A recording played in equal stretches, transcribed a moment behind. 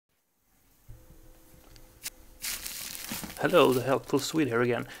Hello, the Helpful Swede here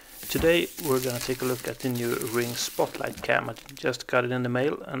again. Today we're gonna take a look at the new Ring Spotlight Cam. I just got it in the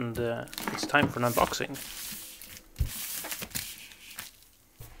mail and it's time for an unboxing.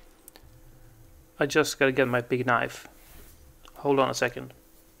 I just gotta get my big knife. Hold on a second.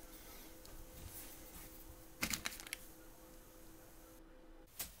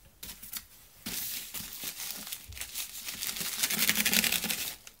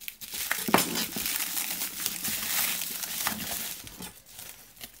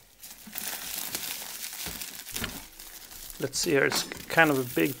 Let's see here, it's kind of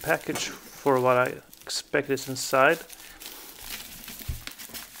a big package for what I expect is inside.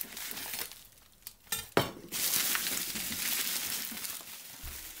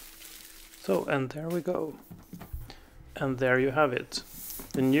 So, and there we go. And there you have it.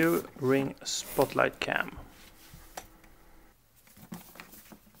 The new Ring Spotlight Cam.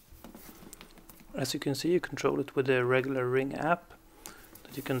 As you can see, you control it with the regular Ring app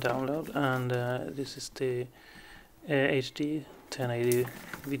that you can download, and this is the HD 1080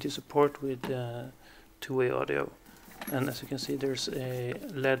 video support with two-way audio, and as you can see there's a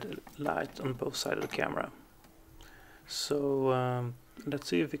LED light on both sides of the camera. So let's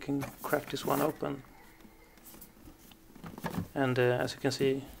see if we can crack this one open. And as you can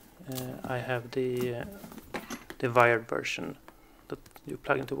see, I have the wired version that you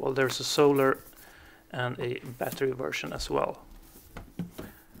plug into the wall. There's a solar and a battery version as well.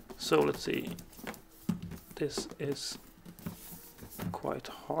 So let's see. This is quite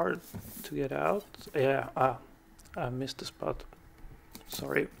hard to get out. Yeah, I missed the spot.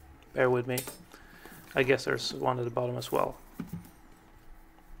 Sorry, bear with me. I guess there's one at the bottom as well.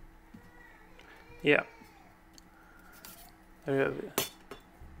 Yeah. There you have it.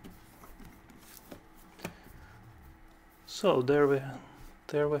 So there we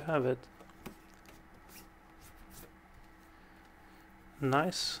have it.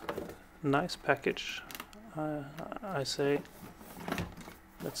 Nice package. I say.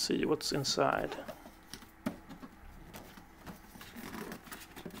 Let's see what's inside.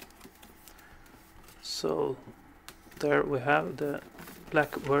 So there we have the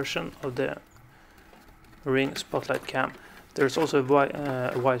black version of the Ring Spotlight Cam. There's also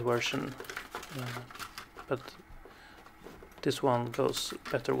a white version, but this one goes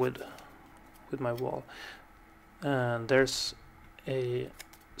better with my wall. And there's a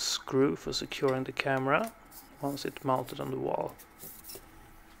screw for securing the camera once it's mounted on the wall.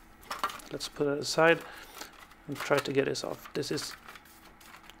 Let's put it aside and try to get this off. This is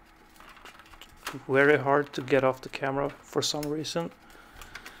very hard to get off the camera for some reason.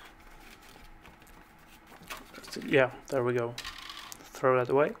 Yeah, there we go. Throw that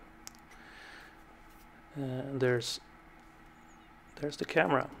away. There's the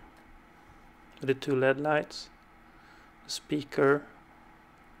camera with the two LED lights, the speaker,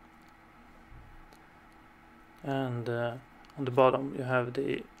 and on the bottom you have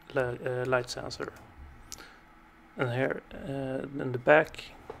the light sensor. And here in the back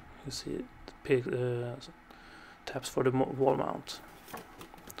you see the tabs for the wall mount.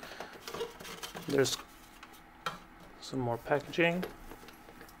 There's some more packaging,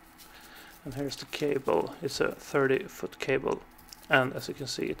 and here's the cable. It's a 30-foot cable, and as you can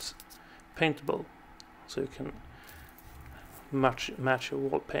see it's paintable, so you can match your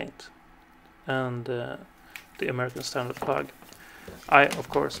wall paint. And the American standard plug. I of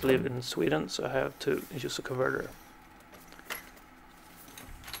course live in Sweden, so I have to use a converter.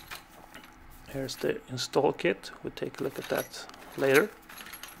 Here's the install kit. We'll take a look at that later.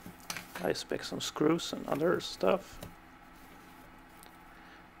 I expect some screws and other stuff.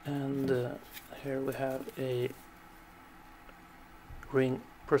 And here we have a ring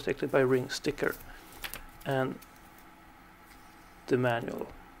protected by ring sticker and the manual.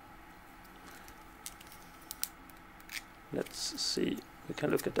 Let's see, we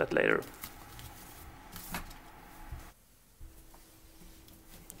can look at that later.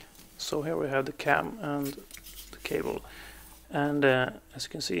 So here we have the cam and the cable, and as you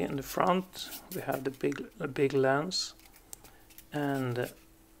can see in the front we have the big lens and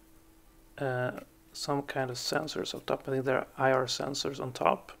some kind of sensors on top. I think there are IR sensors on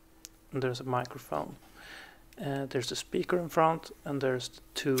top, and there's a microphone. There's a speaker in front, and there's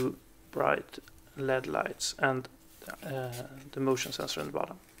two bright LED lights, and the motion sensor in the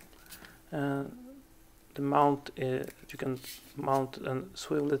bottom. The mount, you can mount and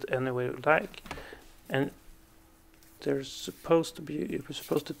swivel it any way you like, and you're supposed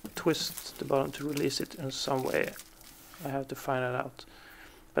to twist the bottom to release it in some way. I have to find it out,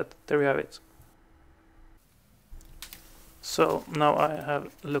 but there we have it. So now I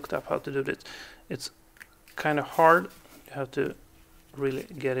have looked up how to do this. It's kind of hard. you have to really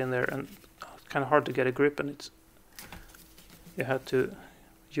get in there, and it's kind of hard to get a grip, and you have to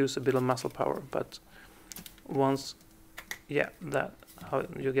use a bit of muscle power. But once, yeah, that how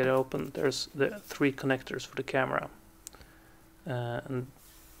you get it open, there's the 3 connectors for the camera, and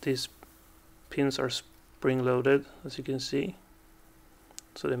these pins are spring loaded, as you can see,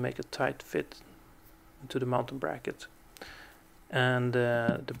 so they make a tight fit into the mounting bracket. And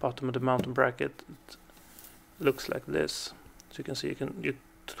the bottom of the mounting bracket looks like this. So you can see you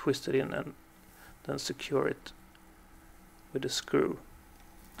twist it in and then secure it with a screw.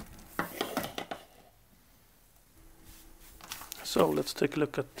 So let's take a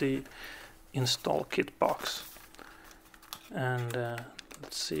look at the install kit box, and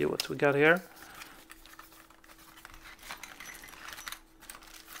let's see what we got here.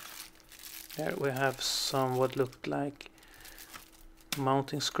 Here we have some what looked like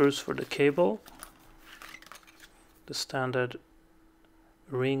mounting screws for the cable, the standard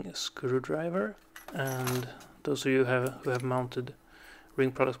ring screwdriver, and those of you who have mounted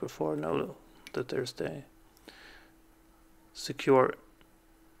ring products before know that there's the secure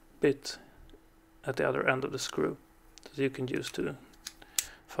bit at the other end of the screw that you can use to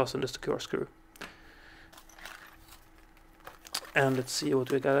fasten the secure screw. And let's see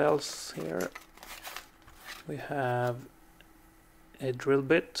what we got else here. We have a drill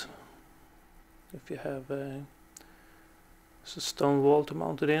bit. If you have a stone wall to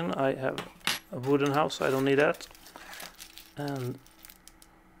mount it in, I have a wooden house, so I don't need that. And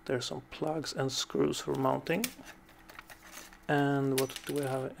there's some plugs and screws for mounting. And what do we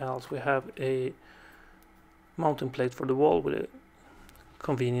have else? We have a mounting plate for the wall with a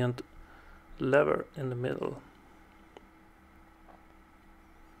convenient lever in the middle.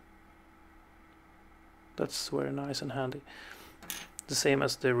 That's very nice and handy. The same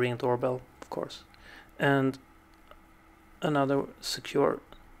as the ring doorbell, of course. And another secure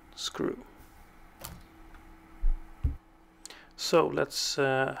screw. So let's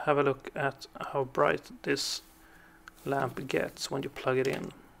have a look at how bright this lamp gets when you plug it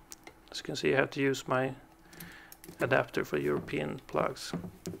in. As you can see, I have to use my adapter for European plugs.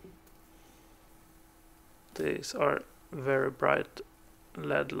 These are very bright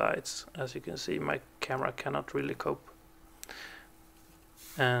LED lights. As you can see, my camera cannot really cope.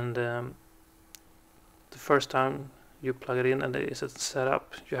 And the first time you plug it in and it is set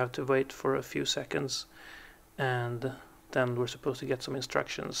up, you have to wait for a few seconds, and then we're supposed to get some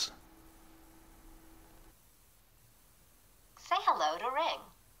instructions. Say hello to Ring.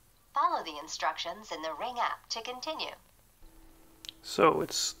 Follow the instructions in the Ring app to continue. So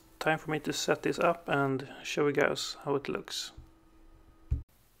it's time for me to set this up and show you guys how it looks.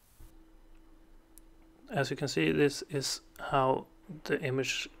 As you can see, this is how the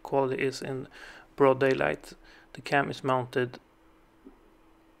image quality is in broad daylight. The cam is mounted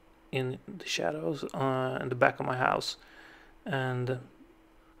in the shadows in the back of my house, and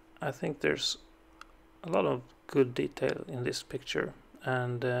I think there's a lot of good detail in this picture,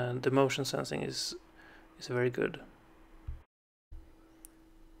 and the motion sensing is very good.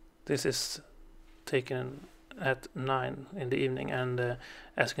 This is taken at 9 in the evening, and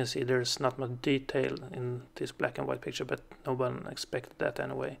as you can see, there's not much detail in this black and white picture, but no one expected that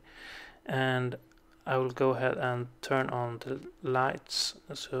anyway. And I will go ahead and turn on the lights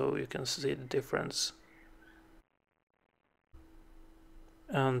so you can see the difference.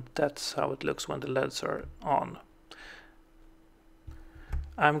 And that's how it looks when the LEDs are on.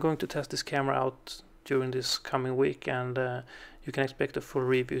 I'm going to test this camera out during this coming week, and you can expect a full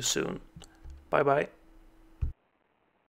review soon. Bye bye.